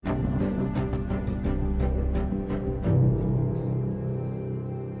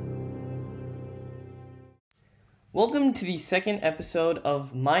Welcome to the second episode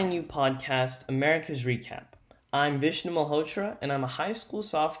of my new podcast, America's Recap. I'm Vishnu Malhotra, and I'm a high school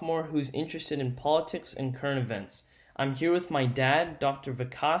sophomore who's interested in politics and current events. I'm here with my dad, Dr.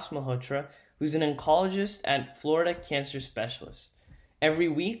 Vikas Malhotra, who's an oncologist at Florida Cancer Specialists. Every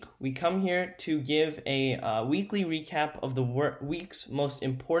week, we come here to give a weekly recap of the week's most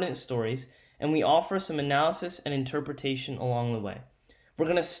important stories, and we offer some analysis and interpretation along the way. We're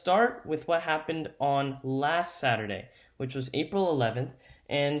going to start with what happened on last Saturday, which was April 11th,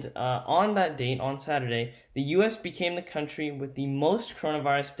 and on that date, on Saturday, the U.S. became the country with the most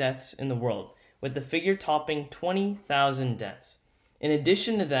coronavirus deaths in the world, with the figure topping 20,000 deaths. In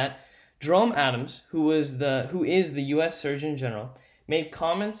addition to that, Jerome Adams, who is the U.S. Surgeon General, made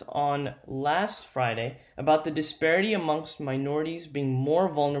comments on last Friday about the disparity amongst minorities being more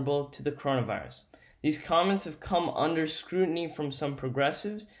vulnerable to the coronavirus. These comments have come under scrutiny from some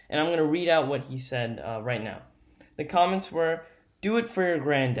progressives, and I'm going to read out what he said right now. The comments were, "Do it for your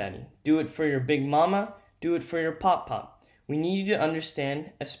granddaddy. Do it for your big mama. Do it for your pop-pop. We need you to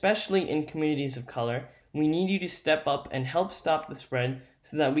understand, especially in communities of color, we need you to step up and help stop the spread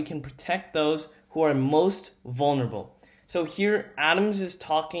so that we can protect those who are most vulnerable." So here, Adams is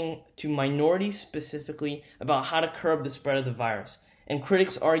talking to minorities specifically about how to curb the spread of the virus. And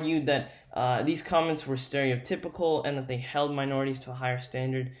critics argued that these comments were stereotypical and that they held minorities to a higher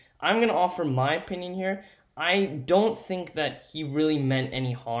standard. I'm going to offer my opinion here. I don't think that he really meant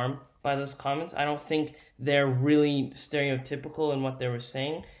any harm by those comments. I don't think they're really stereotypical in what they were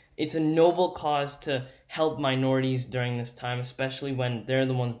saying. It's a noble cause to help minorities during this time, especially when they're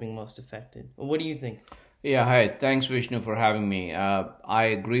the ones being most affected. What do you think? Yeah, hi. Thanks, Vishnu, for having me. I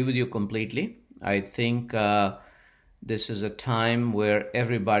agree with you completely. I think this is a time where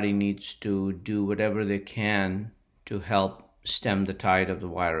everybody needs to do whatever they can to help stem the tide of the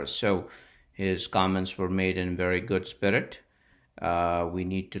virus. So his comments were made in very good spirit. We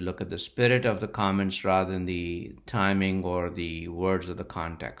need to look at the spirit of the comments rather than the timing or the words of the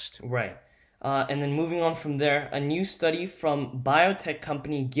context. Right. And then moving on from there, a new study from biotech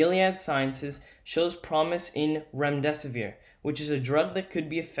company Gilead Sciences shows promise in remdesivir, which is a drug that could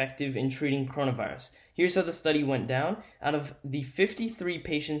be effective in treating coronavirus. Here's how the study went down. Out of the 53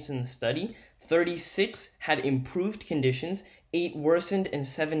 patients in the study, 36 had improved conditions, 8 worsened, and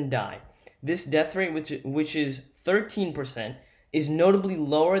 7 died. This death rate, which is 13%, is notably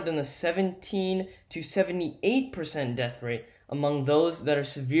lower than the 17 to 78% death rate among those that are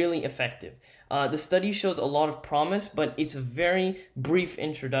severely effective. The study shows a lot of promise, but it's a very brief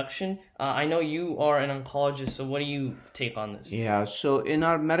introduction. I know you are an oncologist, so what do you take on this? Yeah, so in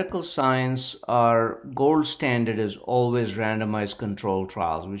our medical science, our gold standard is always randomized control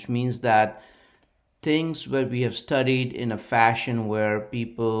trials, which means that things where we have studied in a fashion where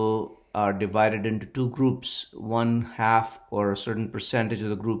people are divided into two groups, one half or a certain percentage of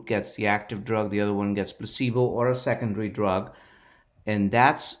the group gets the active drug, the other one gets placebo or a secondary drug. And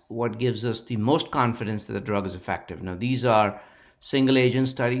that's what gives us the most confidence that the drug is effective. Now, these are single agent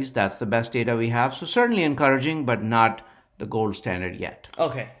studies. That's the best data we have. So certainly encouraging, but not the gold standard yet.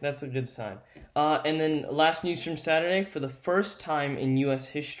 Okay, that's a good sign. And then last news from Saturday, for the first time in U.S.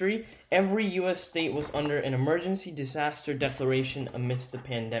 history, every U.S. state was under an emergency disaster declaration amidst the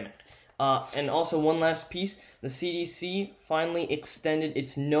pandemic. And also one last piece, the CDC finally extended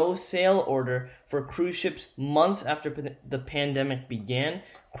its no-sail order for cruise ships months after the pandemic began.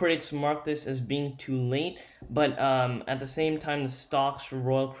 Critics mark this as being too late, but at the same time, the stocks for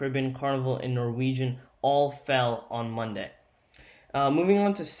Royal Caribbean, Carnival, and Norwegian all fell on Monday. Moving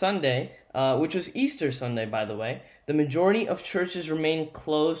on to Sunday, which was Easter Sunday, by the way, the majority of churches remained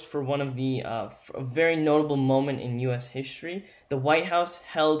closed for one of the a very notable moment in U.S. history. The White House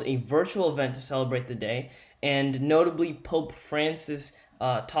held a virtual event to celebrate the day, and notably Pope Francis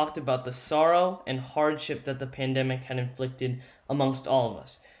talked about the sorrow and hardship that the pandemic had inflicted amongst all of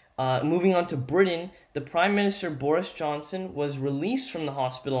us. Moving on to Britain, the Prime Minister Boris Johnson was released from the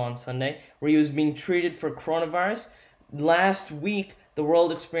hospital on Sunday, where he was being treated for coronavirus. Last week, the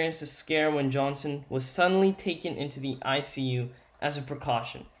world experienced a scare when Johnson was suddenly taken into the ICU as a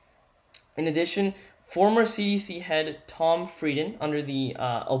precaution. In addition, former CDC head Tom Frieden, under the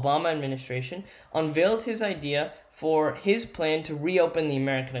Obama administration, unveiled his idea for his plan to reopen the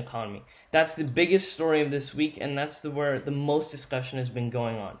American economy. That's the biggest story of this week, and that's where the most discussion has been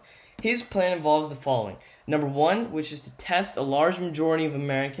going on. His plan involves the following. Number one, which is to test a large majority of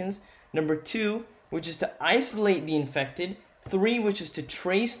Americans. Number two, which is to isolate the infected. 3, which is to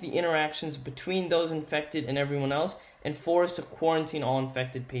trace the interactions between those infected and everyone else. And 4 is to quarantine all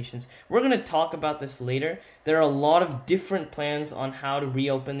infected patients. We're going to talk about this later. There are a lot of different plans on how to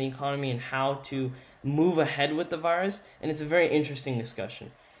reopen the economy and how to move ahead with the virus, and it's a very interesting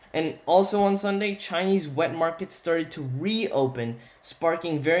discussion. And also on Sunday, Chinese wet markets started to reopen,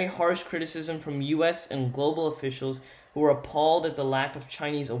 sparking very harsh criticism from US and global officials who were appalled at the lack of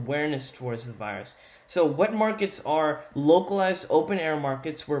Chinese awareness towards the virus. So wet markets are localized open-air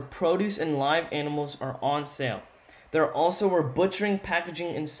markets where produce and live animals are on sale. There are also where butchering,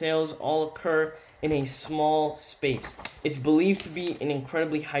 packaging, and sales all occur in a small space. It's believed to be an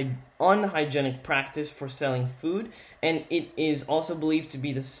incredibly unhygienic practice for selling food, and it is also believed to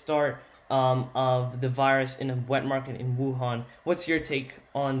be the start of the virus in a wet market in Wuhan. What's your take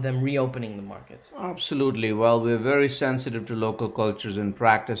on them reopening the markets? Absolutely. Well, we're very sensitive to local cultures and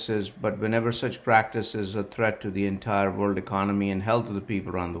practices, but whenever such practice is a threat to the entire world economy and health of the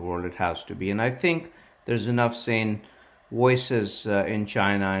people around the world, it has to be. And I think there's enough sane voices in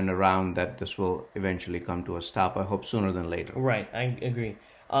China and around that this will eventually come to a stop. I hope sooner than later. Right, I agree.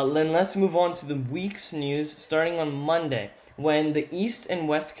 Then let's move on to the week's news, starting on Monday, when the East and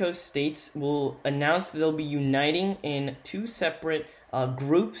West Coast states will announce that they'll be uniting in two separate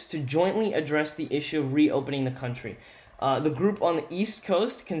groups to jointly address the issue of reopening the country. The group on the East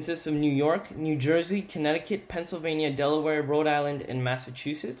Coast consists of New York, New Jersey, Connecticut, Pennsylvania, Delaware, Rhode Island, and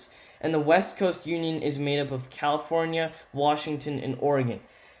Massachusetts. And the West Coast Union is made up of California, Washington, and Oregon.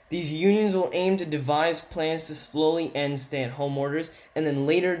 These unions will aim to devise plans to slowly end stay-at-home orders, and then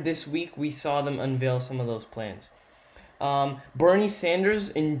later this week we saw them unveil some of those plans. Bernie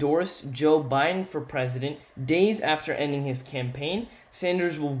Sanders endorsed Joe Biden for president days after ending his campaign.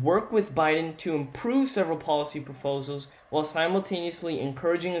 Sanders will work with Biden to improve several policy proposals while simultaneously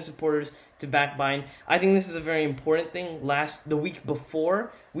encouraging his supporters to back Biden. I think this is a very important thing. The week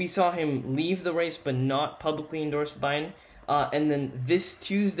before, we saw him leave the race but not publicly endorse Biden. And then this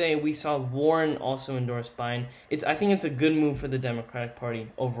Tuesday, we saw Warren also endorse Biden. I think it's a good move for the Democratic Party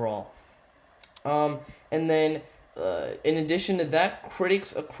overall. And then, in addition to that,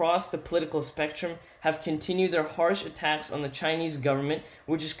 critics across the political spectrum have continued their harsh attacks on the Chinese government,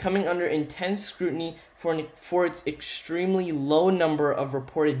 which is coming under intense scrutiny for its extremely low number of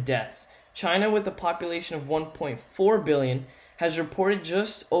reported deaths. China, with a population of 1.4 billion, has reported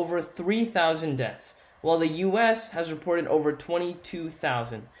just over 3,000 deaths, while the U.S. has reported over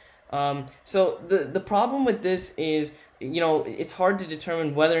 22,000. So the problem with this is, it's hard to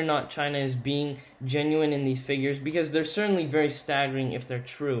determine whether or not China is being genuine in these figures because they're certainly very staggering if they're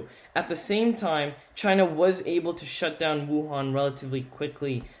true. At the same time, China was able to shut down Wuhan relatively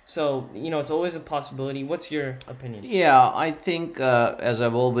quickly. So, it's always a possibility. What's your opinion? Yeah, I think, as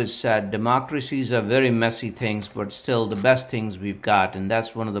I've always said, democracies are very messy things, but still the best things we've got. And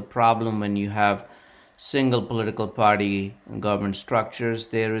that's one of the problem when you have single political party government structures.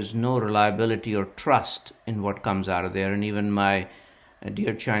 There is no reliability or trust in what comes out of there. And even my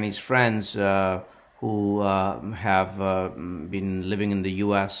dear Chinese friends who have been living in the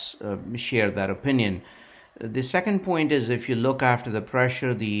U.S. Share that opinion. The second point is, if you look after the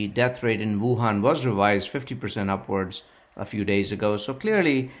pressure, the death rate in Wuhan was revised 50% upwards a few days ago. So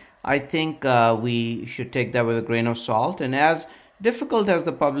clearly, I think we should take that with a grain of salt. And as difficult as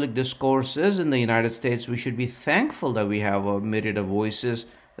the public discourse is in the United States, we should be thankful that we have a myriad of voices,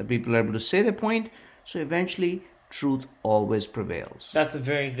 that people are able to say their point. So eventually, truth always prevails. That's a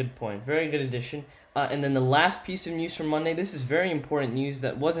very good point. Very good addition. And then the last piece of news from Monday, this is very important news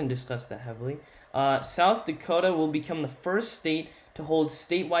that wasn't discussed that heavily. South Dakota will become the first state to hold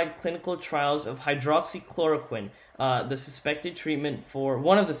statewide clinical trials of hydroxychloroquine, one of the suspected treatments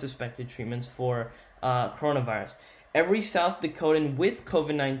for coronavirus. Every South Dakotan with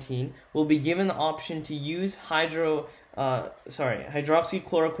COVID-19 will be given the option to use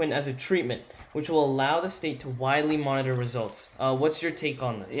hydroxychloroquine as a treatment, which will allow the state to widely monitor results. What's your take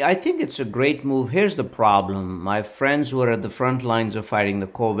on this? I think it's a great move. Here's the problem. My friends who are at the front lines of fighting the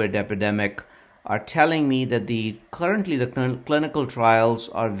COVID epidemic are telling me that currently the clinical trials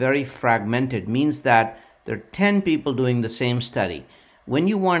are very fragmented, means that there are 10 people doing the same study. When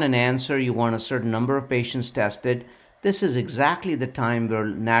you want an answer, you want a certain number of patients tested. This is exactly the time where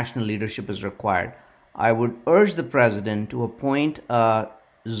national leadership is required. I would urge the president to appoint a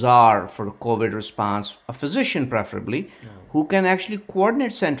czar for COVID response, a physician preferably, who can actually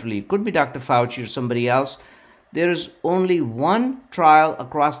coordinate centrally. It could be Dr. Fauci or somebody else. There is only one trial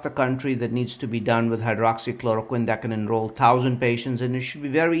across the country that needs to be done with hydroxychloroquine that can enroll 1,000 patients, and it should be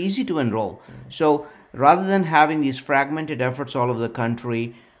very easy to enroll. So rather than having these fragmented efforts all over the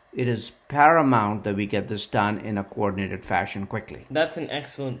country, it is paramount that we get this done in a coordinated fashion quickly. That's an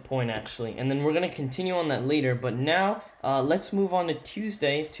excellent point, actually. And then we're going to continue on that later. But now, let's move on to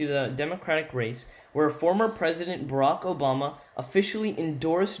Tuesday to the Democratic race, where former President Barack Obama officially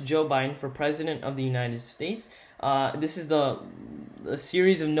endorsed Joe Biden for President of the United States. This is a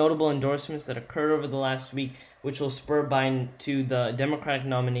series of notable endorsements that occurred over the last week, which will spur Biden to the Democratic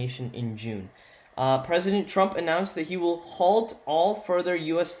nomination in June. President Trump announced that he will halt all further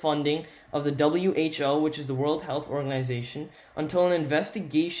U.S. funding of the WHO, which is the World Health Organization, until an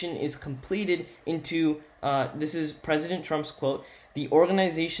investigation is completed into, this is President Trump's quote, the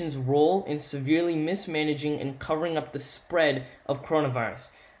organization's role in severely mismanaging and covering up the spread of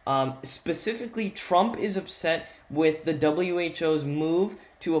coronavirus. Specifically, Trump is upset with the WHO's move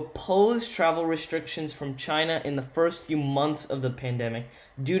to oppose travel restrictions from China in the first few months of the pandemic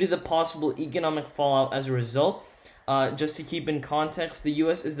due to the possible economic fallout as a result. Just to keep in context, the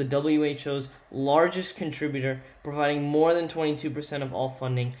U.S. is the WHO's largest contributor, providing more than 22% of all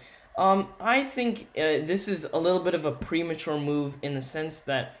funding. I think this is a little bit of a premature move in the sense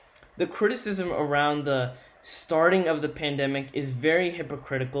that the criticism around the starting of the pandemic is very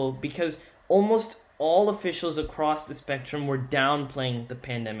hypocritical because almost all officials across the spectrum were downplaying the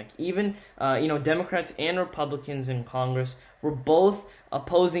pandemic. Even, Democrats and Republicans in Congress were both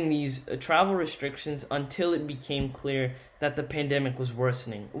opposing these travel restrictions until it became clear that the pandemic was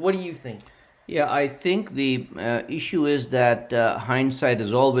worsening. What do you think? Yeah, I think the issue is that hindsight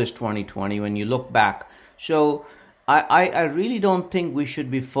is always 2020 when you look back. So I really don't think we should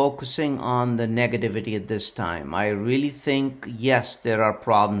be focusing on the negativity at this time. I really think, yes, there are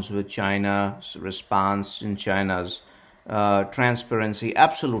problems with China's response and China's transparency.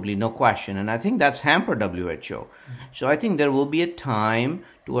 Absolutely, no question. And I think that's hampered WHO. So I think there will be a time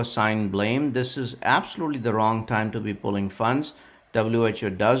to assign blame. This is absolutely the wrong time to be pulling funds. WHO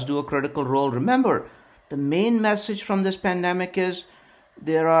does do a critical role. Remember, the main message from this pandemic is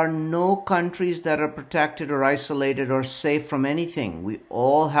there are no countries that are protected or isolated or safe from anything. We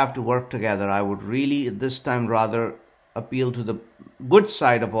all have to work together. I would really, at this time, rather appeal to the good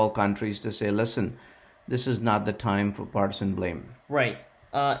side of all countries to say, listen, this is not the time for partisan blame. Right.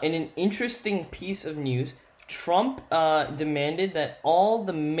 In an interesting piece of news, Trump demanded that all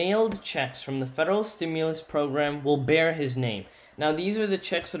the mailed checks from the federal stimulus program will bear his name. Now, these are the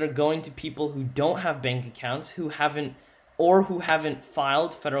checks that are going to people who don't have bank accounts, who haven't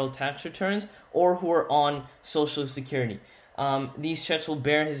filed federal tax returns, or who are on Social Security. These checks will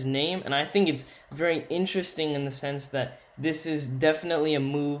bear his name, and I think it's very interesting in the sense that this is definitely a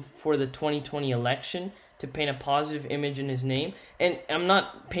move for the 2020 election to paint a positive image in his name. And I'm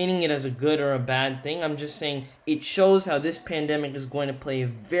not painting it as a good or a bad thing. I'm just saying it shows how this pandemic is going to play a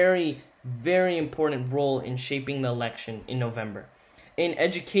very, very important role in shaping the election in November. In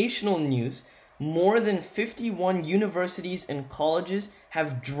educational news, more than 51 universities and colleges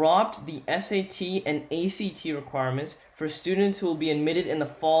have dropped the SAT and ACT requirements for students who will be admitted in the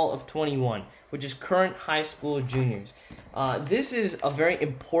fall of 21, which is current high school juniors. This is a very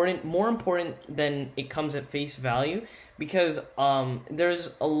important, more important than it comes at face value, because there's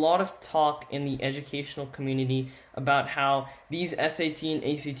a lot of talk in the educational community about how these SAT and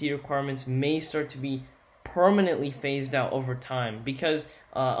ACT requirements may start to be permanently phased out over time, because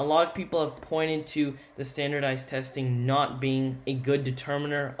a lot of people have pointed to the standardized testing not being a good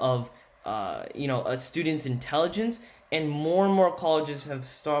determiner of a student's intelligence, and more colleges have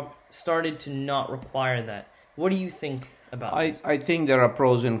started to not require that. What do you think about this? I think there are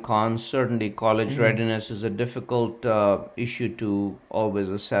pros and cons. Certainly, college readiness is a difficult issue to always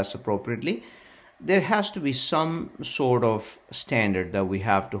assess appropriately. There has to be some sort of standard that we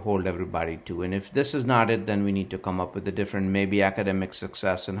have to hold everybody to. And if this is not it, then we need to come up with a different, maybe academic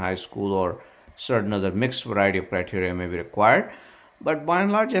success in high school or certain other mixed variety of criteria may be required. But by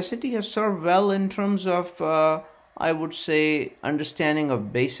and large, SAT has served well in terms of, I would say, understanding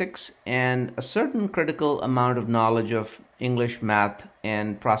of basics and a certain critical amount of knowledge of English, math,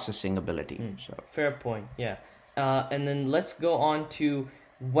 and processing ability. So. Fair point, yeah. And then let's go on to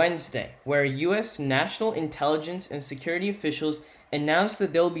Wednesday, where U.S. national intelligence and security officials announced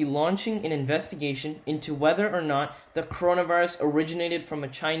that they'll be launching an investigation into whether or not the coronavirus originated from a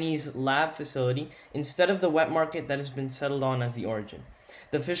Chinese lab facility instead of the wet market that has been settled on as the origin.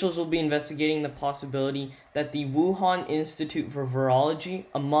 The officials will be investigating the possibility that the Wuhan Institute for Virology,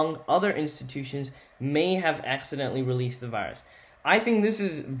 among other institutions, may have accidentally released the virus. I think this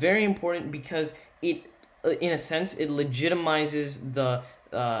is very important because it, in a sense, it legitimizes the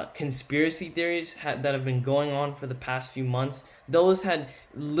conspiracy theories that have been going on for the past few months. Those had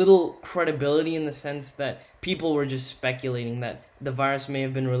little credibility in the sense that people were just speculating that the virus may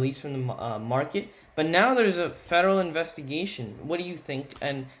have been released from the market. But now there's a federal investigation. What do you think?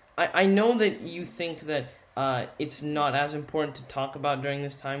 And I know that you think that it's not as important to talk about during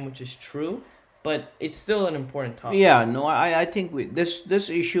this time, which is true, but it's still an important topic. Yeah, no, I think this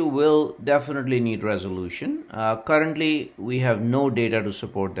issue will definitely need resolution. Currently, we have no data to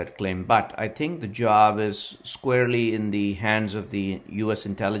support that claim, but I think the job is squarely in the hands of the U.S.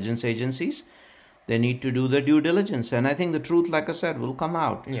 intelligence agencies. They need to do their due diligence, and I think the truth, like I said, will come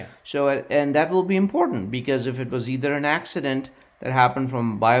out. Yeah. So, and that will be important because if it was either an accident that happened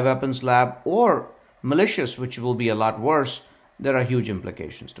from a bioweapons lab or malicious, which will be a lot worse, there are huge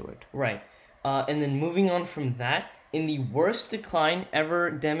implications to it. Right. And then moving on from that, in the worst decline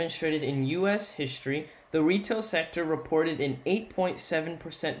ever demonstrated in U.S. history, the retail sector reported an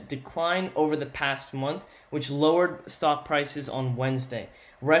 8.7% decline over the past month, which lowered stock prices on Wednesday.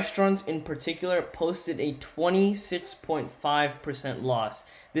 Restaurants in particular posted a 26.5% loss.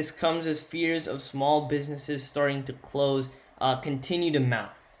 This comes as fears of small businesses starting to close continue to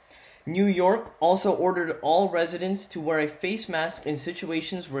mount. New York also ordered all residents to wear a face mask in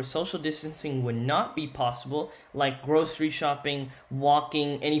situations where social distancing would not be possible, like grocery shopping,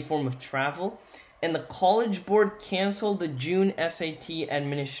 walking, any form of travel. And the College Board canceled the June SAT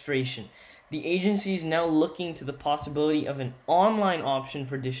administration. The agency is now looking to the possibility of an online option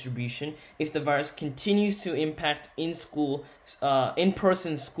for distribution if the virus continues to impact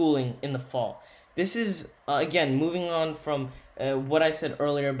in-person schooling in the fall. This is, again, moving on from what I said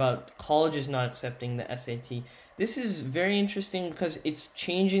earlier about colleges not accepting the SAT. This is very interesting because it's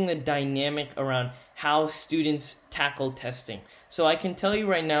changing the dynamic around how students tackle testing. So I can tell you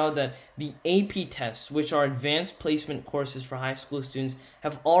right now that the AP tests, which are advanced placement courses for high school students,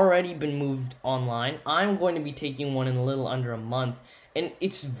 have already been moved online. I'm going to be taking one in a little under a month, and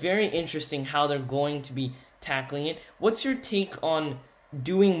it's very interesting how they're going to be tackling it. What's your take on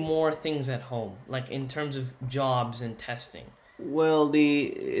doing more things at home, like in terms of jobs and testing? Well,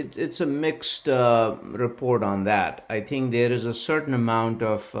 it's a mixed report on that. I think there is a certain amount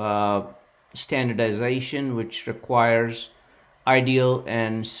of standardization which requires ideal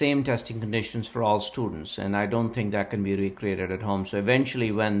and same testing conditions for all students, and I don't think that can be recreated at home. So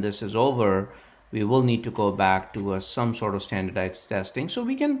eventually, when this is over, we will need to go back to some sort of standardized testing so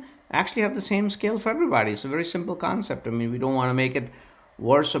we can actually have the same scale for everybody. It's a very simple concept. I mean, we don't want to make it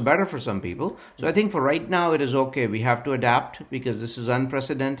worse or better for some people. So I think for right now it is okay. We have to adapt because this is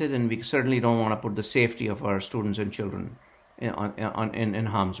unprecedented, and we certainly don't want to put the safety of our students and children in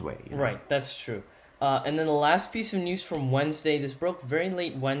harm's way. You know? Right, that's true. And then the last piece of news from Wednesday, this broke very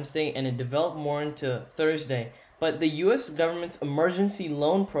late Wednesday and it developed more into Thursday, but the U.S. government's emergency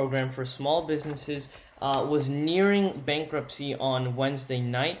loan program for small businesses was nearing bankruptcy on Wednesday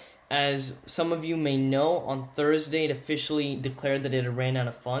night. As some of you may know, on Thursday it officially declared that it had ran out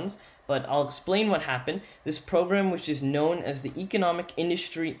of funds, but I'll explain what happened. This program, which is known as the Economic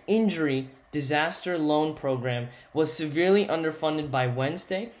Industry Injury Disaster Loan Program, was severely underfunded by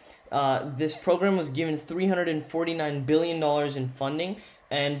Wednesday. This program was given $349 billion in funding,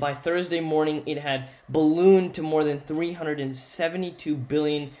 and by Thursday morning it had ballooned to more than $372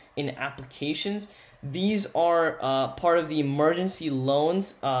 billion in applications. These are part of the emergency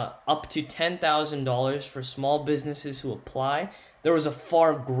loans, up to $10,000 for small businesses who apply. There was a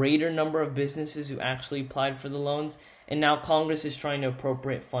far greater number of businesses who actually applied for the loans, and now Congress is trying to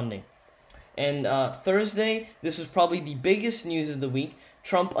appropriate funding. And Thursday, this was probably the biggest news of the week.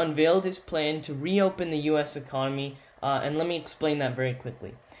 Trump unveiled his plan to reopen the U.S. economy, and let me explain that very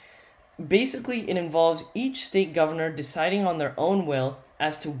quickly. Basically, it involves each state governor deciding on their own will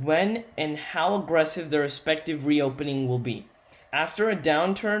as to when and how aggressive their respective reopening will be. After a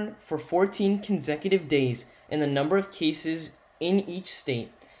downturn for 14 consecutive days in the number of cases in each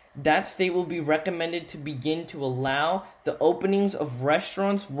state, that state will be recommended to begin to allow the openings of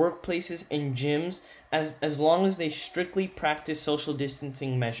restaurants, workplaces, and gyms as long as they strictly practice social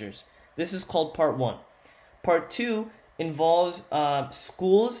distancing measures. This is called Part 1. Part 2 involves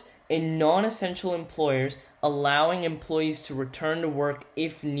schools and non-essential employers allowing employees to return to work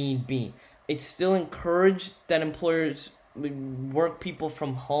if need be. It's still encouraged that employers work people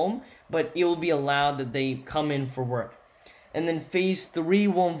from home, but it will be allowed that they come in for work. And then phase 3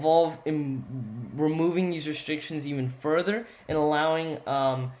 will involve removing these restrictions even further and allowing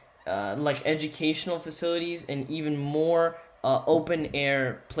like educational facilities and even more open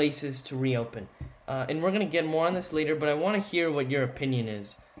air places to reopen. And we're going to get more on this later, but I want to hear what your opinion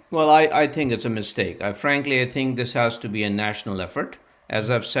is. Well, I think it's a mistake. Frankly, I think this has to be a national effort. As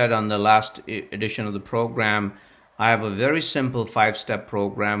I've said on the last edition of the program, I have a very simple 5-step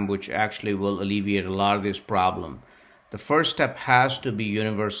program which actually will alleviate a lot of this problem. The first step has to be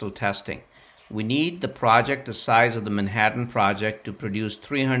universal testing. We need the project the size of the Manhattan Project to produce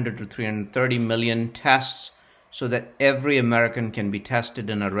 300 to 330 million tests so that every American can be tested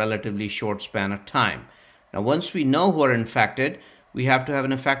in a relatively short span of time. Now, once we know who are infected, we have to have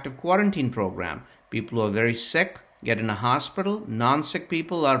an effective quarantine program. People who are very sick get in a hospital. Non-sick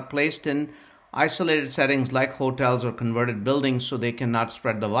people are placed in isolated settings like hotels or converted buildings so they cannot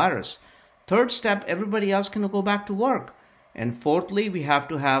spread the virus. Third step, everybody else can go back to work. And fourthly, we have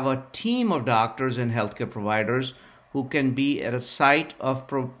to have a team of doctors and healthcare providers who can be at a site of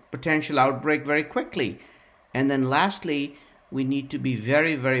potential outbreak very quickly. And then lastly, we need to be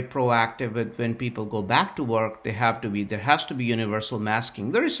very, very proactive with when people go back to work. There has to be universal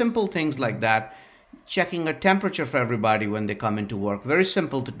masking. Very simple things like that. Checking a temperature for everybody when they come into work. Very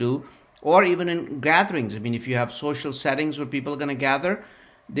simple to do. Or even in gatherings. I mean, if you have social settings where people are going to gather,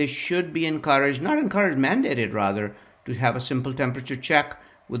 they should be encouraged, not encouraged, mandated rather, to have a simple temperature check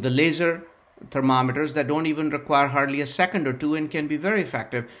with the laser thermometers that don't even require hardly a second or two and can be very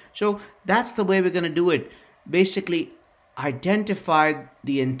effective. So that's the way we're going to do it. Basically, identify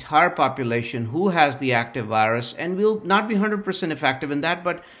the entire population who has the active virus, and we'll not be 100% effective in that,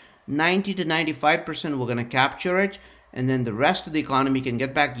 but 90 to 95% we're going to capture it, and then the rest of the economy can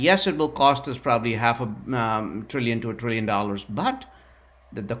get back. Yes, it will cost us probably $500 billion to $1 trillion, but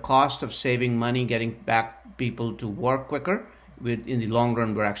the cost of saving money, getting back people to work quicker, in the long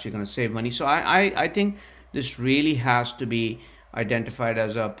run, we're actually going to save money. So I think this really has to be identified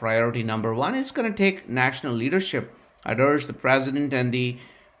as a priority number one. It's going to take national leadership. I'd urge the president and the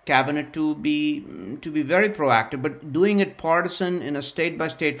cabinet to be very proactive, but doing it partisan in a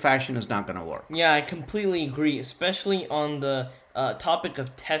state-by-state fashion is not going to work. Yeah, I completely agree, especially on the topic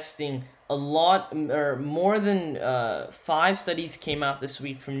of testing. A lot, or more than 5 studies came out this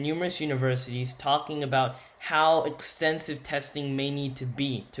week from numerous universities talking about how extensive testing may need to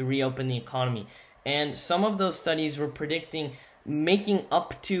be to reopen the economy. And some of those studies were predicting making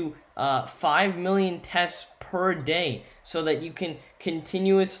up to 5 million tests per day so that you can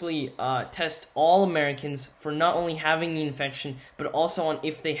continuously test all Americans for not only having the infection, but also on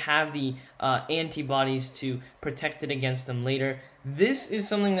if they have the antibodies to protect it against them later. This is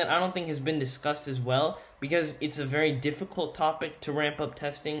something that I don't think has been discussed as well because it's a very difficult topic to ramp up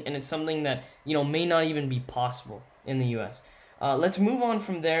testing, and it's something that may not even be possible in the U.S. Let's move on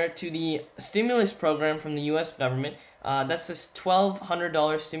from there to the stimulus program from the U.S. government. That's this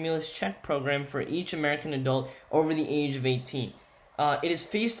 $1,200 stimulus check program for each American adult over the age of 18. It has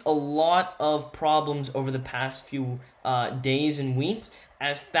faced a lot of problems over the past few days and weeks,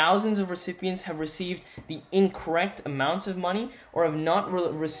 as thousands of recipients have received the incorrect amounts of money or have not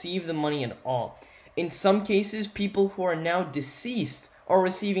received the money at all. In some cases, people who are now deceased are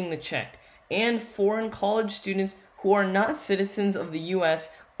receiving the check, and foreign college students who are not citizens of the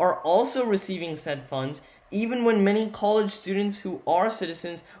U.S. are also receiving said funds, even when many college students who are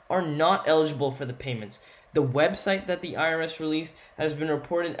citizens are not eligible for the payments. The website that the IRS released has been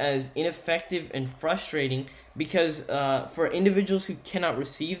reported as ineffective and frustrating because for individuals who cannot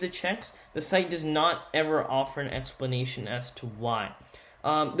receive the checks, the site does not ever offer an explanation as to why.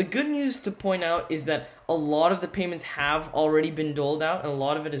 The good news to point out is that a lot of the payments have already been doled out and a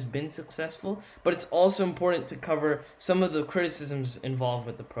lot of it has been successful, but it's also important to cover some of the criticisms involved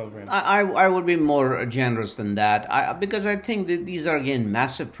with the program. I would be more generous than that because I think that these are, again,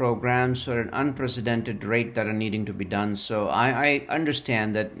 massive programs at an unprecedented rate that are needing to be done. So I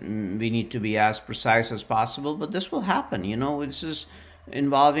understand that we need to be as precise as possible, but this will happen. This is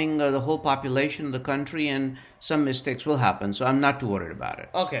involving the whole population of the country, and some mistakes will happen, so I'm not too worried about it.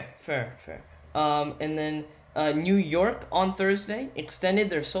 Okay, fair. And then New York on Thursday extended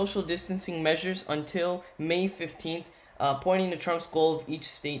their social distancing measures until May 15th, pointing to Trump's goal of each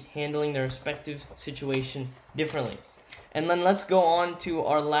state handling their respective situation differently. And then let's go on to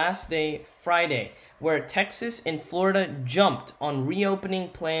our last day, Friday, where Texas and Florida jumped on reopening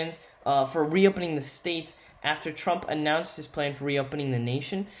plans for reopening the states after Trump announced his plan for reopening the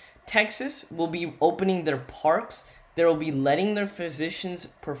nation. Texas will be opening their parks. They will be letting their physicians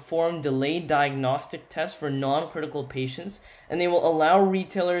perform delayed diagnostic tests for non-critical patients, and they will allow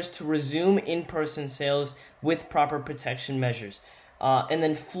retailers to resume in-person sales with proper protection measures. And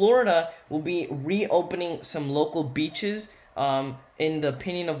then Florida will be reopening some local beaches in the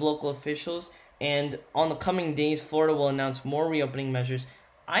opinion of local officials, and on the coming days, Florida will announce more reopening measures.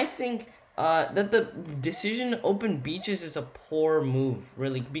 I think that the decision to open beaches is a poor move,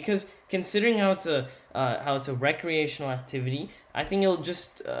 really, because considering how it's a recreational activity, I think it'll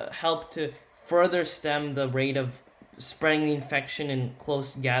just help to further stem the rate of spreading the infection in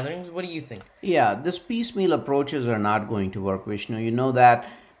close gatherings? What do you think? Yeah, this piecemeal approaches are not going to work, Vishnu. You know that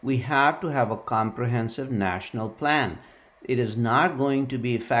we have to have a comprehensive national plan. It is not going to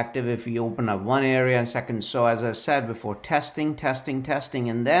be effective if we open up one area and second. So, as I said before, testing,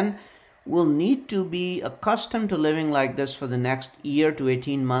 and then we'll need to be accustomed to living like this for the next year to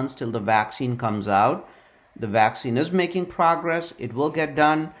 18 months till the vaccine comes out. The vaccine is making progress, it will get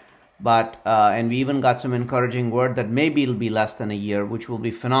done, but and we even got some encouraging word that maybe it'll be less than a year, which will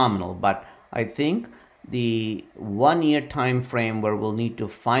be phenomenal. But I think the 1 year time frame where we'll need to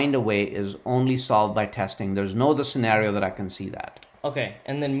find a way is only solved by testing. There's no other scenario that I can see that. Okay,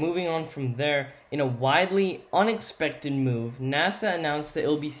 and then moving on from there, in a widely unexpected move, NASA announced that it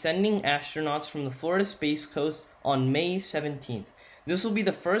will be sending astronauts from the Florida Space Coast on May 17th. This will be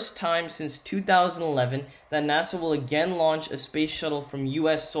the first time since 2011 that NASA will again launch a space shuttle from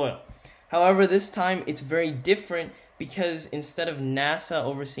U.S. soil. However, this time it's very different because instead of NASA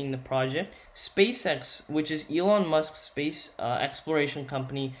overseeing the project, SpaceX, which is Elon Musk's space exploration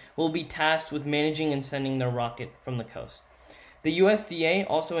company, will be tasked with managing and sending their rocket from the coast. The USDA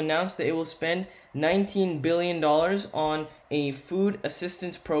also announced that it will spend $19 billion on a food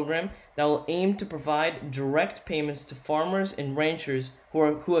assistance program that will aim to provide direct payments to farmers and ranchers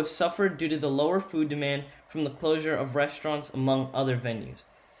who have suffered due to the lower food demand from the closure of restaurants, among other venues.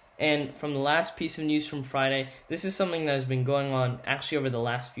 And from the last piece of news from Friday, this is something that has been going on actually over the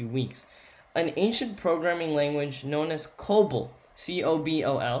last few weeks. An ancient programming language known as COBOL,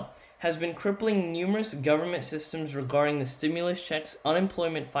 C-O-B-O-L, has been crippling numerous government systems regarding the stimulus checks,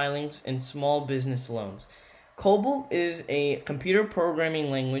 unemployment filings, and small business loans. COBOL is a computer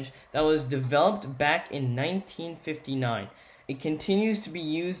programming language that was developed back in 1959. It continues to be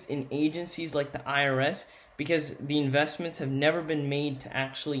used in agencies like the IRS because the investments have never been made to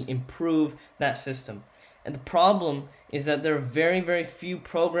actually improve that system. And the problem is that there are very, very few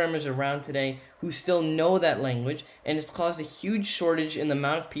programmers around today who still know that language, and it's caused a huge shortage in the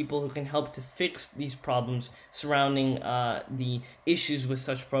amount of people who can help to fix these problems surrounding the issues with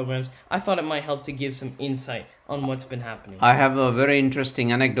such programs. I thought it might help to give some insight on what's been happening. I have a very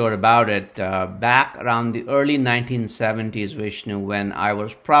interesting anecdote about it. Back around the early 1970s, Vishnu, when I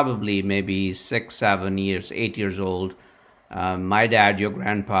was probably maybe 6, 7 years, 8 years old, my dad, your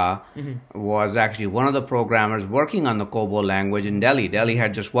grandpa, was actually one of the programmers working on the COBOL language in Delhi. Delhi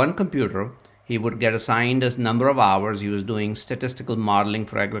had just one computer. He would get assigned a number of hours. He was doing statistical modeling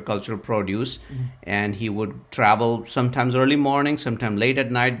for agricultural produce, and he would travel sometimes early morning, sometimes late at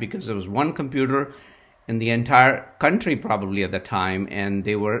night, because there was one computer in the entire country probably at the time, and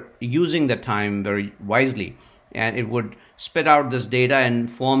they were using the time very wisely. And it would spit out this data in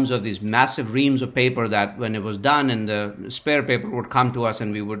forms of these massive reams of paper that when it was done, and the spare paper would come to us,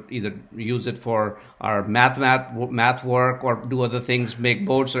 and we would either use it for our math work or do other things, make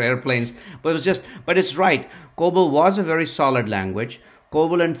boats or airplanes. But it's right. COBOL was a very solid language.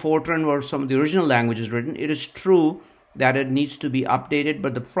 COBOL and Fortran were some of the original languages written. It is true that it needs to be updated,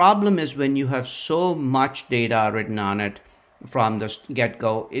 but the problem is when you have so much data written on it from the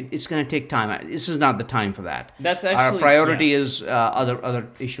get-go, it's going to take time. This is not the time for that. That's actually our priority is other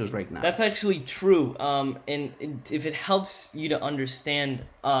issues right now. That's actually true. And if it helps you to understand,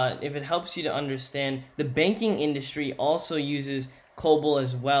 the banking industry also uses COBOL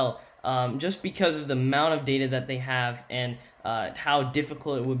as well, just because of the amount of data that they have and how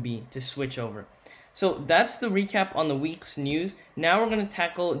difficult it would be to switch over. So that's the recap on the week's news. Now we're going to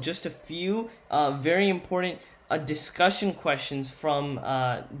tackle just a few very important discussion questions from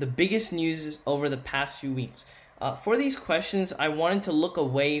the biggest news over the past few weeks. For these questions, I wanted to look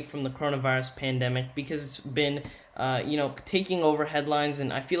away from the coronavirus pandemic because it's been, taking over headlines,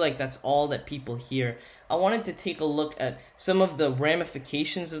 and I feel like that's all that people hear. I wanted to take a look at some of the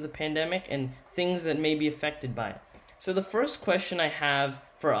ramifications of the pandemic and things that may be affected by it. So the first question I have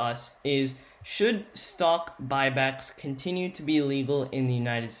for us is, should stock buybacks continue to be illegal in the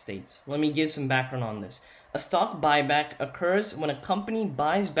United States? Let me give some background on this. A stock buyback occurs when a company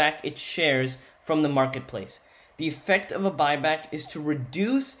buys back its shares from the marketplace. The effect of a buyback is to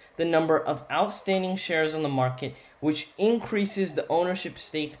reduce the number of outstanding shares on the market, which increases the ownership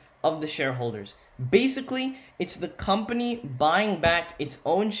stake of the shareholders. Basically, it's the company buying back its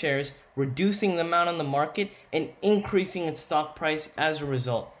own shares, reducing the amount on the market, and increasing its stock price as a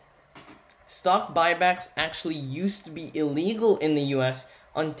result. Stock buybacks actually used to be illegal in the US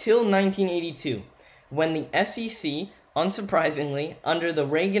until 1982, when the SEC, unsurprisingly, under the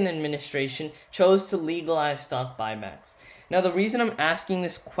Reagan administration, chose to legalize stock buybacks. Now, the reason I'm asking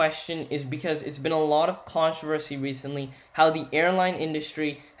this question is because it's been a lot of controversy recently how the airline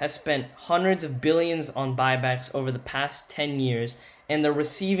industry has spent hundreds of billions on buybacks over the past 10 years, and they're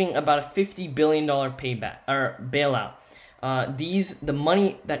receiving about a $50 billion payback or bailout. The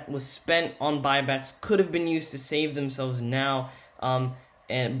money that was spent on buybacks could have been used to save themselves now,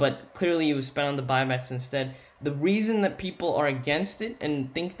 but clearly it was spent on the buybacks instead. The reason that people are against it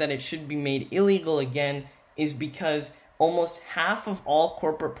and think that it should be made illegal again is because almost half of all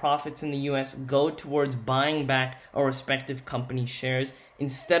corporate profits in the US go towards buying back a respective company's shares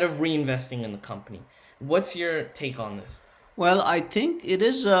instead of reinvesting in the company. What's your take on this? Well, I think it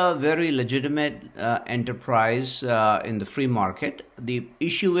is a very legitimate enterprise in the free market. The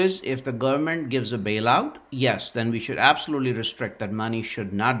issue is if the government gives a bailout, yes, then we should absolutely restrict that money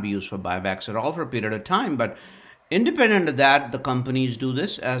should not be used for buybacks at all for a period of time. But independent of that, the companies do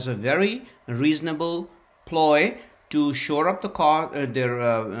this as a very reasonable ploy to shore up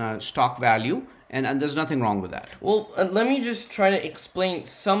their stock value. And there's nothing wrong with that. Well, let me just try to explain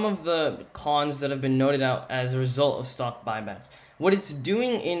some of the cons that have been noted out as a result of stock buybacks. What it's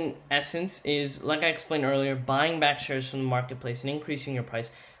doing in essence is, like I explained earlier, buying back shares from the marketplace and increasing your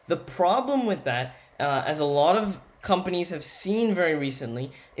price. The problem with that, as a lot of companies have seen very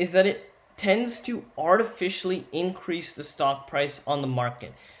recently, is that it tends to artificially increase the stock price on the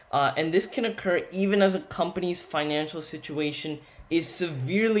market. And this can occur even as a company's financial situation is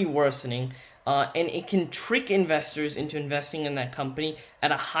severely worsening. And it can trick investors into investing in that company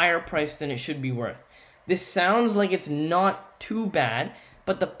at a higher price than it should be worth. This sounds like it's not too bad,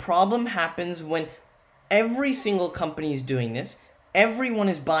 but the problem happens when every single company is doing this, everyone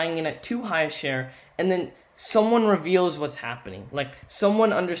is buying in at too high a share, and then someone reveals what's happening. Like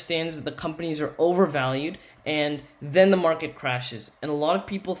someone understands that the companies are overvalued, and then the market crashes. And a lot of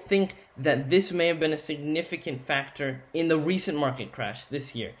people think that this may have been a significant factor in the recent market crash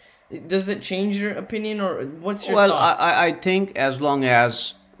this year. Does it change your opinion, or what's your thoughts? Well, I think as long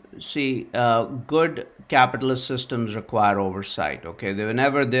as, good capitalist systems require oversight, okay?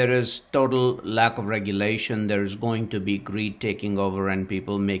 Whenever there is total lack of regulation, there is going to be greed taking over and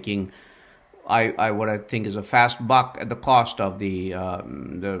people making what I think is a fast buck at the cost of the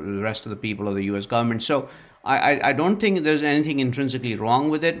rest of the people of the U.S. government. So I don't think there's anything intrinsically wrong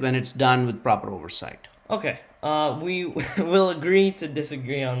with it when it's done with proper oversight. Okay. We will agree to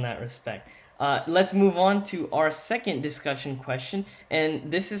disagree on that respect. Let's move on to our second discussion question,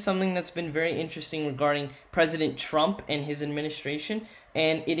 and this is something that's been very interesting regarding President Trump and his administration,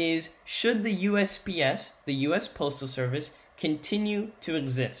 and it is, should the USPS, the U.S. Postal Service, continue to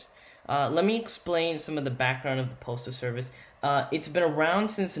exist? Let me explain some of the background of the Postal Service. It's been around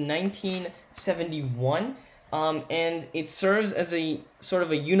since 1971. And it serves as a sort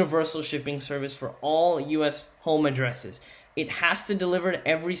of a universal shipping service for all U.S. home addresses. It has to deliver to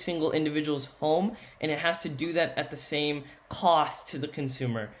every single individual's home, and it has to do that at the same cost to the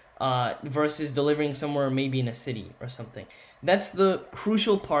consumer versus delivering somewhere maybe in a city or something. That's the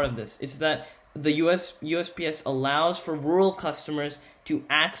crucial part of this. It's that the USPS allows for rural customers to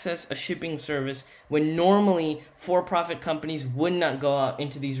access a shipping service when normally for-profit companies would not go out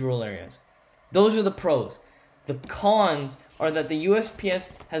into these rural areas. Those are the pros. The cons are that the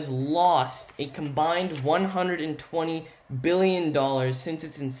USPS has lost a combined $120 billion since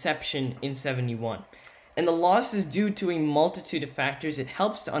its inception in 71. And the loss is due to a multitude of factors. It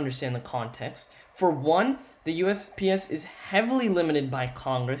helps to understand the context. For one, the USPS is heavily limited by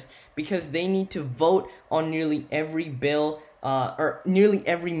Congress because they need to vote on nearly every bill or nearly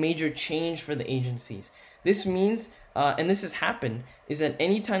every major change for the agencies. This means, and this has happened, is that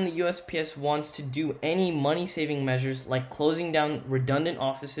anytime the USPS wants to do any money-saving measures like closing down redundant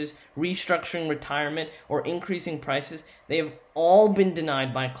offices, restructuring retirement, or increasing prices, they have all been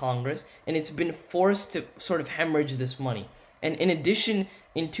denied by Congress, and it's been forced to sort of hemorrhage this money. And in addition,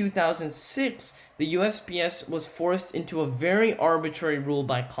 in 2006, the USPS was forced into a very arbitrary rule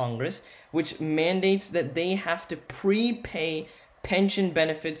by Congress, which mandates that they have to prepay pension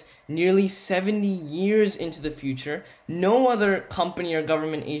benefits nearly 70 years into the future. No other company or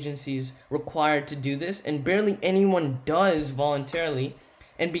government agency is required to do this, and barely anyone does voluntarily.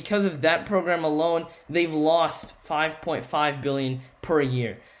 And because of that program alone, they've lost $5.5 billion per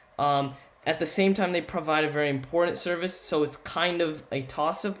year. At the same time, they provide a very important service, so it's kind of a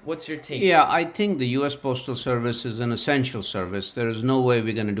toss-up. What's your take? Yeah, I think the U.S. Postal Service is an essential service. There is no way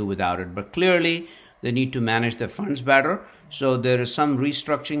we're going to do without it. But clearly, they need to manage their funds better. So there is some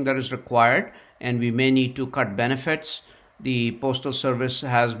restructuring that is required, and we may need to cut benefits. The Postal Service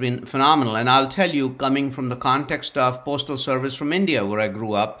has been phenomenal. And I'll tell you, coming from the context of Postal Service from India, where I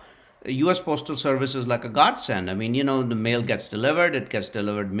grew up, U.S. Postal Service is like a godsend. I mean, the mail gets delivered. It gets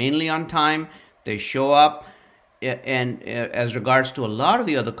delivered mainly on time. They show up. And as regards to a lot of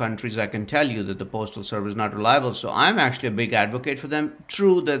the other countries, I can tell you that the Postal Service is not reliable. So I'm actually a big advocate for them.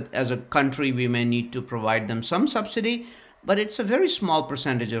 True that as a country, we may need to provide them some subsidy, but it's a very small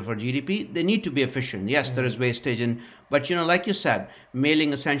percentage of our GDP. They need to be efficient. Yes, there is wastage, but like you said,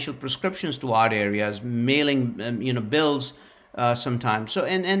 mailing essential prescriptions to odd areas, mailing bills sometimes. So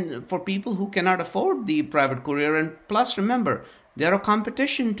and for people who cannot afford the private courier, and plus remember, they're a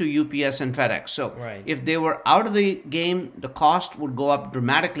competition to UPS and FedEx. So if they were out of the game, the cost would go up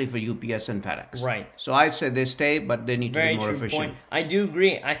dramatically for UPS and FedEx. Right. So I say they stay, but they need to be more efficient. Point. I do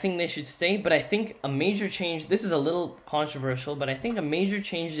agree. I think they should stay, but I think a major change, this is a little controversial, but I think a major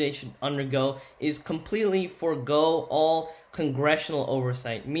change they should undergo is completely forego all congressional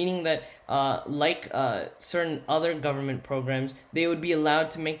oversight, meaning that like certain other government programs, they would be allowed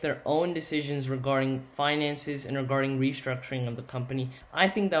to make their own decisions regarding finances and regarding restructuring of the company. I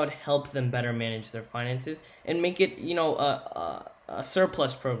think that would help them better manage their finances and make it, a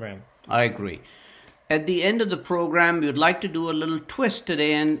surplus program. I agree. At the end of the program, we would like to do a little twist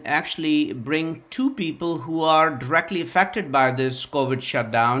today and actually bring two people who are directly affected by this COVID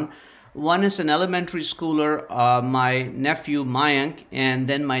shutdown. One is an elementary schooler, my nephew Mayank, and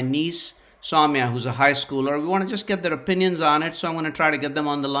then my niece Soumya, who's a high schooler. We want to just get their opinions on it, so I'm going to try to get them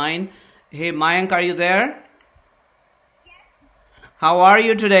on the line. Hey Mayank, are you there? Yes. How are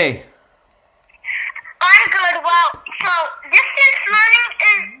you today? I'm good. Well, so distance learning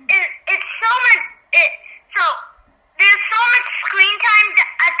it's so much. So there's so much screen time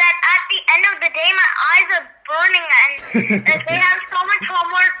that at the end of the day my eyes are burning and they have so much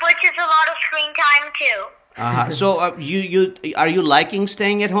homework, which is a lot of screen time too. So you are you liking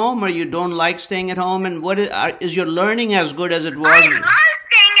staying at home, or you don't like staying at home? And what is your learning as good as it was? I love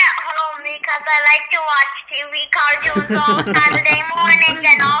staying at home because I like to watch TV cartoons all Saturday morning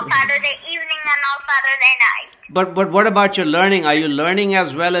and all Saturday evening and all Saturday night. But what about your learning? Are you learning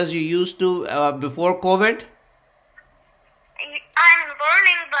as well as you used to before COVID? I'm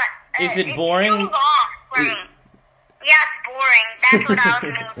learning, but is it boring? It's too long for me. Yeah, it's boring. That's what I was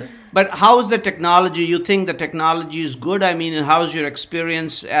meaning. But how is the technology? You think the technology is good? I mean, how's your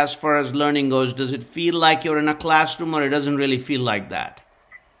experience as far as learning goes? Does it feel like you're in a classroom, or it doesn't really feel like that?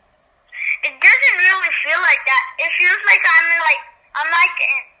 It doesn't really feel like that. It feels like I'm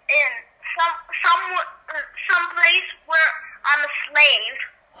in some place where I'm a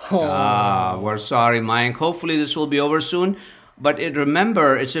slave. We're sorry, Mayank. Hopefully this will be over soon. But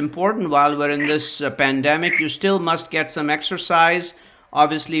remember, it's important while we're in this pandemic, you still must get some exercise,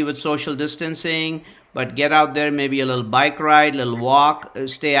 obviously with social distancing, but get out there, maybe a little bike ride, a little walk,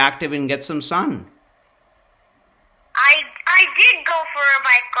 stay active and get some sun. I did go for a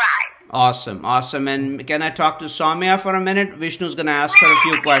bike ride. Awesome. And can I talk to Soumya for a minute? Vishnu's going to ask her a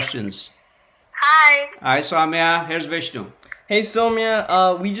few questions. Hi. Hi, Soumya. Here's Vishnu. Hey, Soumya.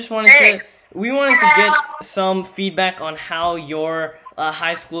 We wanted to get some feedback on how your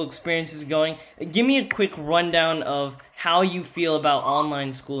high school experience is going. Give me a quick rundown of how you feel about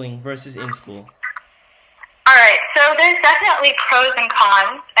online schooling versus in school. Alright, so there's definitely pros and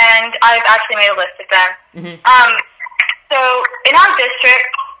cons, and I've actually made a list of them. Mm-hmm. So in our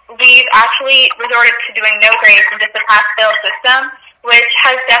district, we've actually resorted to doing no grades and just a pass-fail system, which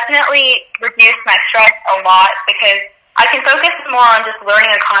has definitely reduced my stress a lot because I can focus more on just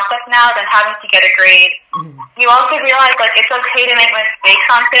learning a concept now than having to get a grade. Mm-hmm. You also realize, it's okay to make mistakes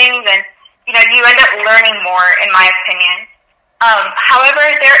on things, and, you end up learning more, in my opinion. However,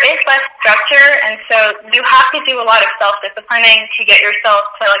 there is less structure, and so you have to do a lot of self-disciplining to get yourself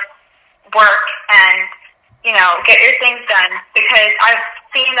to, work and, get your things done, because I've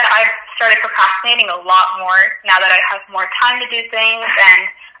seen that I've started procrastinating a lot more now that I have more time to do things, and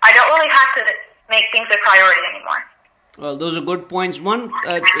I don't really have to make things a priority anymore. Well, those are good points. One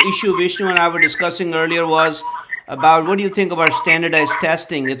issue Vishnu and I were discussing earlier was about what do you think about standardized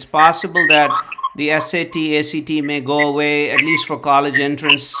testing? It's possible that the SAT, ACT may go away, at least for college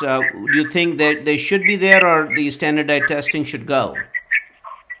entrance. Do you think that they should be there, or the standardized testing should go?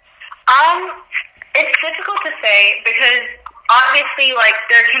 It's difficult to say because obviously,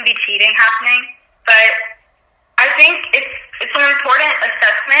 there can be cheating happening, but I think it's an important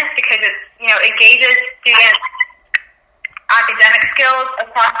assessment because it gauges students' academic skills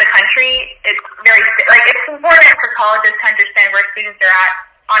across the country. It's it's important for colleges to understand where students are at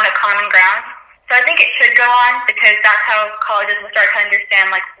on a common ground. So I think it should go on because that's how colleges will start to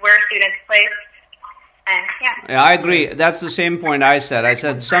understand where students place. And yeah, I agree. That's the same point I said. I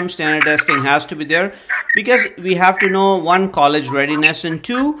said some standard testing has to be there because we have to know, one, college readiness, and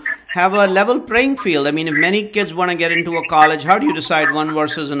two, have a level playing field. I mean, if many kids want to get into a college, how do you decide one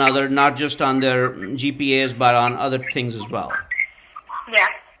versus another, not just on their GPAs, but on other things as well? Yeah.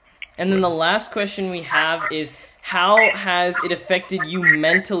 And then the last question we have is, how has it affected you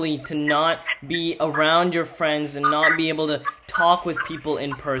mentally to not be around your friends and not be able to talk with people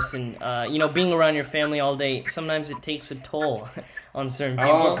in person? Being around your family all day, sometimes it takes a toll on certain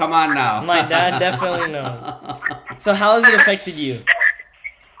people. Oh, come on now. My dad definitely knows. So how has it affected you?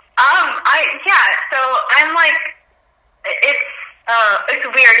 So I'm like, it's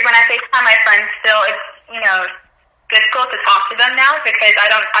weird when I FaceTime my friends still. It's, difficult to talk to them now because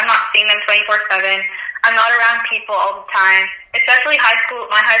I'm not seeing them 24/7. I'm not around people all the time. Especially high school.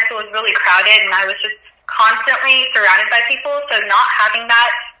 My high school was really crowded and I was just constantly surrounded by people. So not having that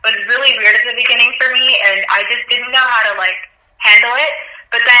was really weird at the beginning for me, and I just didn't know how to handle it.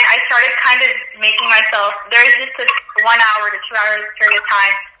 But then I started kind of making myself, there's just this 1 hour to 2 hours period of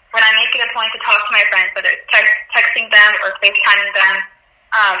time when I make it a point to talk to my friends, whether it's texting them or FaceTiming them.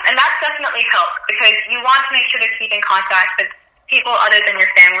 And that's definitely helped because you want to make sure to keep in contact with people other than your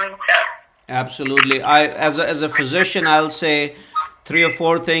family. So. Absolutely. As a physician, I'll say 3 or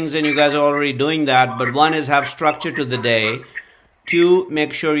 4 things, and you guys are already doing that. But one is have structure to the day. 2,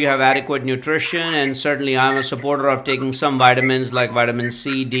 make sure you have adequate nutrition, and certainly I'm a supporter of taking some vitamins like vitamin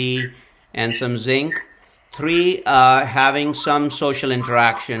C, D, and some zinc. 3, having some social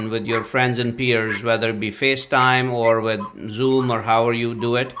interaction with your friends and peers, whether it be FaceTime or with Zoom or however you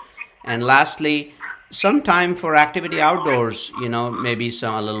do it. And lastly, some time for activity outdoors, maybe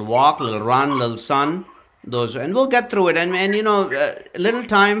a little walk, a little run, a little sun, and we'll get through it. And a little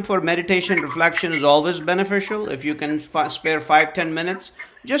time for meditation, reflection is always beneficial. If you can spare 5-10 minutes,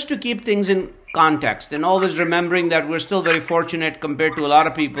 just to keep things in context, and always remembering that we're still very fortunate compared to a lot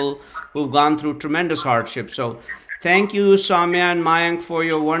of people who've gone through tremendous hardship. So thank you, Soumya and Mayank, for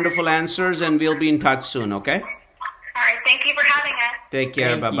your wonderful answers, and we'll be in touch soon, okay? All right, thank you for having us. Take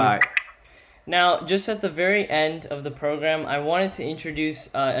care, bye-bye. Now, just at the very end of the program, I wanted to introduce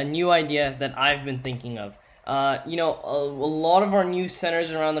a new idea that I've been thinking of. A lot of our news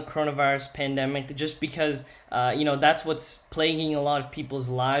centers around the coronavirus pandemic just because, that's what's plaguing a lot of people's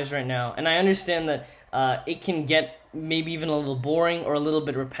lives right now. And I understand that it can get maybe even a little boring or a little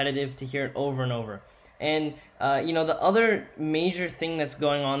bit repetitive to hear it over and over. And, the other major thing that's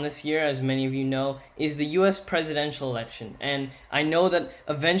going on this year, as many of you know, is the U.S. presidential election. And I know that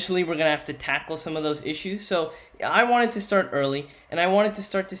eventually we're going to have to tackle some of those issues. So I wanted to start early, and I wanted to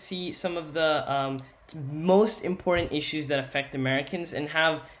start to see some of the most important issues that affect Americans and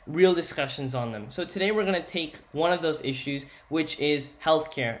have real discussions on them. So today we're going to take one of those issues, which is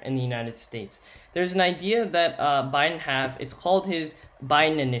healthcare in the United States. There's an idea that Biden have. It's called his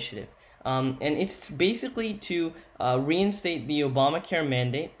Biden Initiative. And it's basically to reinstate the Obamacare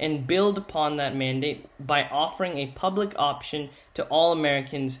mandate and build upon that mandate by offering a public option to all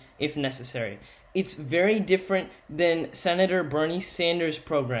Americans if necessary. It's very different than Senator Bernie Sanders'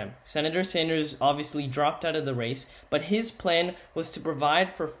 program. Senator Sanders obviously dropped out of the race, but his plan was to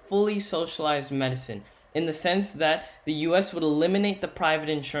provide for fully socialized medicine, in the sense that the U.S. would eliminate the private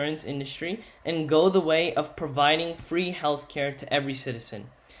insurance industry and go the way of providing free health care to every citizen.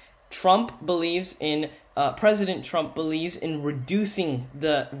 President Trump believes in reducing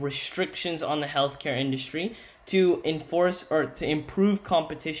the restrictions on the healthcare industry to enforce or to improve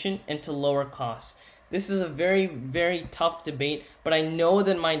competition and to lower costs. This is a very, very tough debate, but I know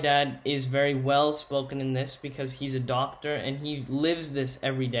that my dad is very well spoken in this because he's a doctor and he lives this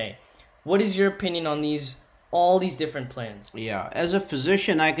every day. What is your opinion on all these different plans? Yeah, as a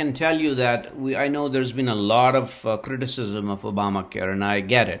physician, I can tell you that I know there's been a lot of criticism of Obamacare, and I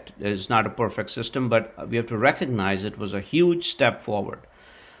get it. It's not a perfect system, but we have to recognize it was a huge step forward.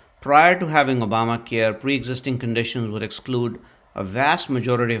 Prior to having Obamacare, pre-existing conditions would exclude a vast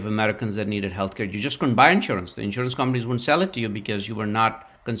majority of Americans that needed health care. You just couldn't buy insurance. The insurance companies wouldn't sell it to you because you were not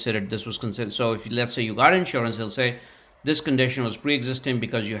considered, this was considered. So if let's say you got insurance, they'll say, this condition was pre-existing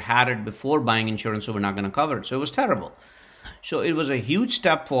because you had it before buying insurance, so we're not going to cover it. So it was terrible. So it was a huge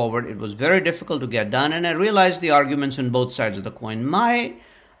step forward. It was very difficult to get done, and I realized the arguments on both sides of the coin. My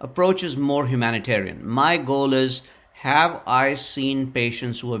approach is more humanitarian. My goal is, have I seen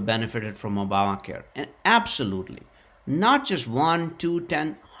patients who have benefited from Obamacare? And absolutely. Not just 1, 2,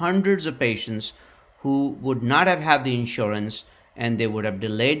 10, hundreds of patients who would not have had the insurance, and they would have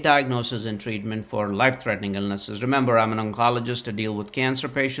delayed diagnosis and treatment for life-threatening illnesses. Remember, I'm an oncologist to deal with cancer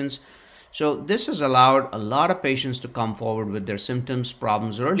patients. So this has allowed a lot of patients to come forward with their symptoms,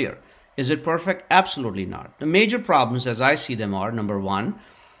 problems earlier. Is it perfect? Absolutely not. The major problems, as I see them, are, number one,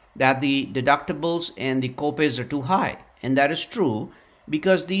 that the deductibles and the copays are too high. And that is true.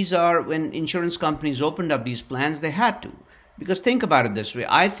 because these are, when insurance companies opened up these plans, they had to. Because think about it this way.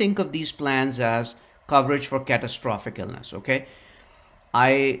 I think of these plans as coverage for catastrophic illness, okay?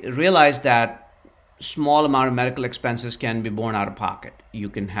 I realize that small amount of medical expenses can be borne out of pocket. You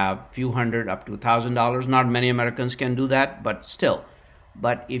can have few hundred up to $1,000. Not many Americans can do that, but still.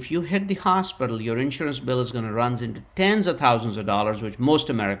 But if you hit the hospital, your insurance bill is going to run into tens of thousands of dollars, which most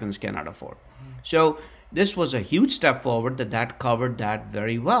Americans cannot afford. So this was a huge step forward that covered that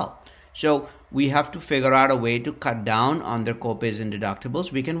very well. So we have to figure out a way to cut down on their copays and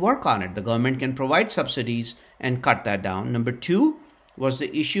deductibles. We can work on it. The government can provide subsidies and cut that down. Number two was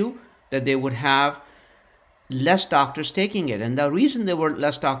the issue that they would have less doctors taking it. And the reason there were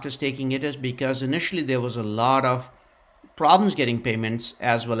less doctors taking it is because initially there was a lot of problems getting payments,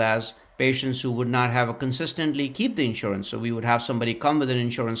 as well as patients who would not have a consistently keep the insurance. So we would have somebody come with an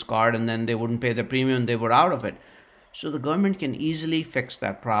insurance card and then they wouldn't pay the premium, they were out of it. So the government can easily fix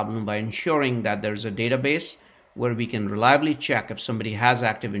that problem by ensuring that there's a database where we can reliably check if somebody has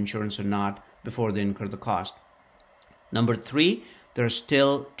active insurance or not before they incur the cost. Number three, there are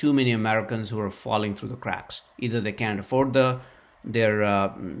still too many Americans who are falling through the cracks. Either they can't afford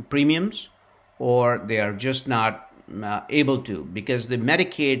their premiums, or they are just not able to, because the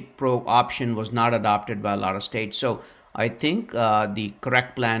Medicaid Pro option was not adopted by a lot of states. So I think the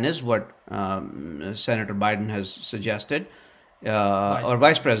correct plan is what Senator Biden has suggested, or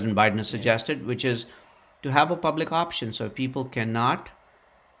Vice President Biden has suggested, which is to have a public option. So if people cannot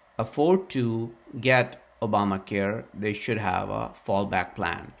afford to get Obamacare, they should have a fallback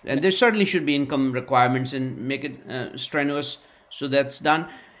plan. And there certainly should be income requirements and make it strenuous, so that's done.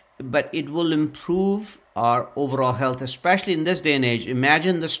 But it will improve our overall health, especially in this day and age.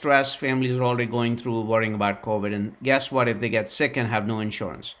 Imagine the stress families are already going through worrying about COVID, and guess what? If they get sick and have no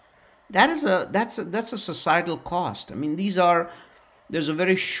insurance, that's a societal cost. I mean, there's a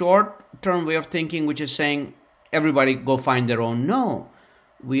very short-term way of thinking, which is saying everybody go find their own. No,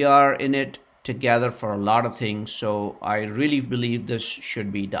 we are in it together for a lot of things. So I really believe this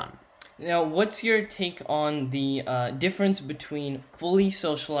should be done. Now, what's your take on the difference between fully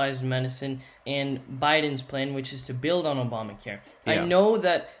socialized medicine and Biden's plan, which is to build on Obamacare? Yeah. I know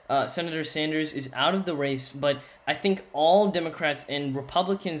that Senator Sanders is out of the race, but I think all Democrats and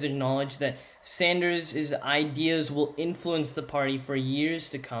Republicans acknowledge that Sanders' ideas will influence the party for years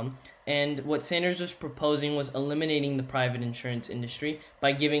to come. And what Sanders was proposing was eliminating the private insurance industry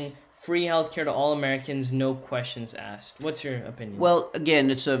by giving free healthcare to all Americans, no questions asked. What's your opinion? Well,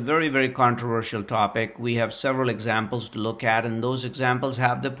 again, it's a very, very controversial topic. We have several examples to look at, and those examples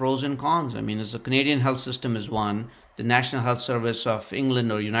have the pros and cons. I mean, as the Canadian health system is one, the National Health Service of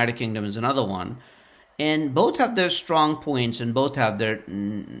England or United Kingdom is another one. And both have their strong points and both have their,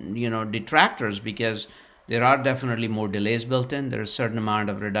 detractors, because there are definitely more delays built in. There's a certain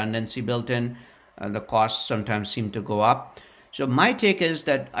amount of redundancy built in. The costs sometimes seem to go up. So my take is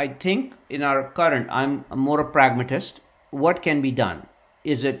that I think in our current, I'm more a pragmatist. What can be done?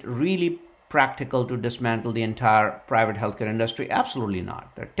 Is it really practical to dismantle the entire private healthcare industry? Absolutely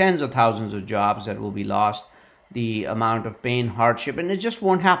not. There are tens of thousands of jobs that will be lost, the amount of pain, hardship, and it just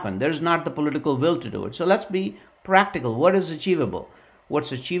won't happen. There's not the political will to do it. So let's be practical. What is achievable?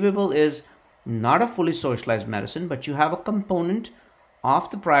 What's achievable is not a fully socialized medicine, but you have a component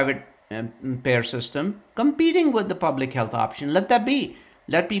of the private payer system competing with the public health option. Let that be.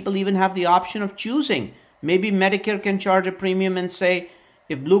 Let people even have the option of choosing. Maybe Medicare can charge a premium and say,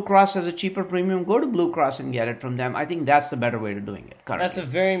 if Blue Cross has a cheaper premium, go to Blue Cross and get it from them. I think that's the better way of doing it currently. That's a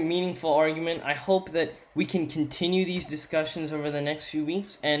very meaningful argument. I hope that we can continue these discussions over the next few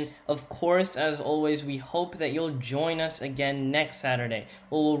weeks. And of course, as always, we hope that you'll join us again next Saturday,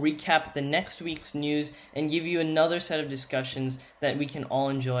 where we'll recap the next week's news and give you another set of discussions that we can all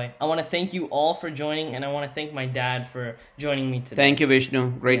enjoy. I want to thank you all for joining, and I want to thank my dad for joining me today. Thank you,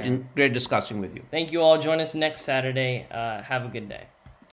 Vishnu. Great discussing with you. Thank you all. Join us next Saturday. Have a good day.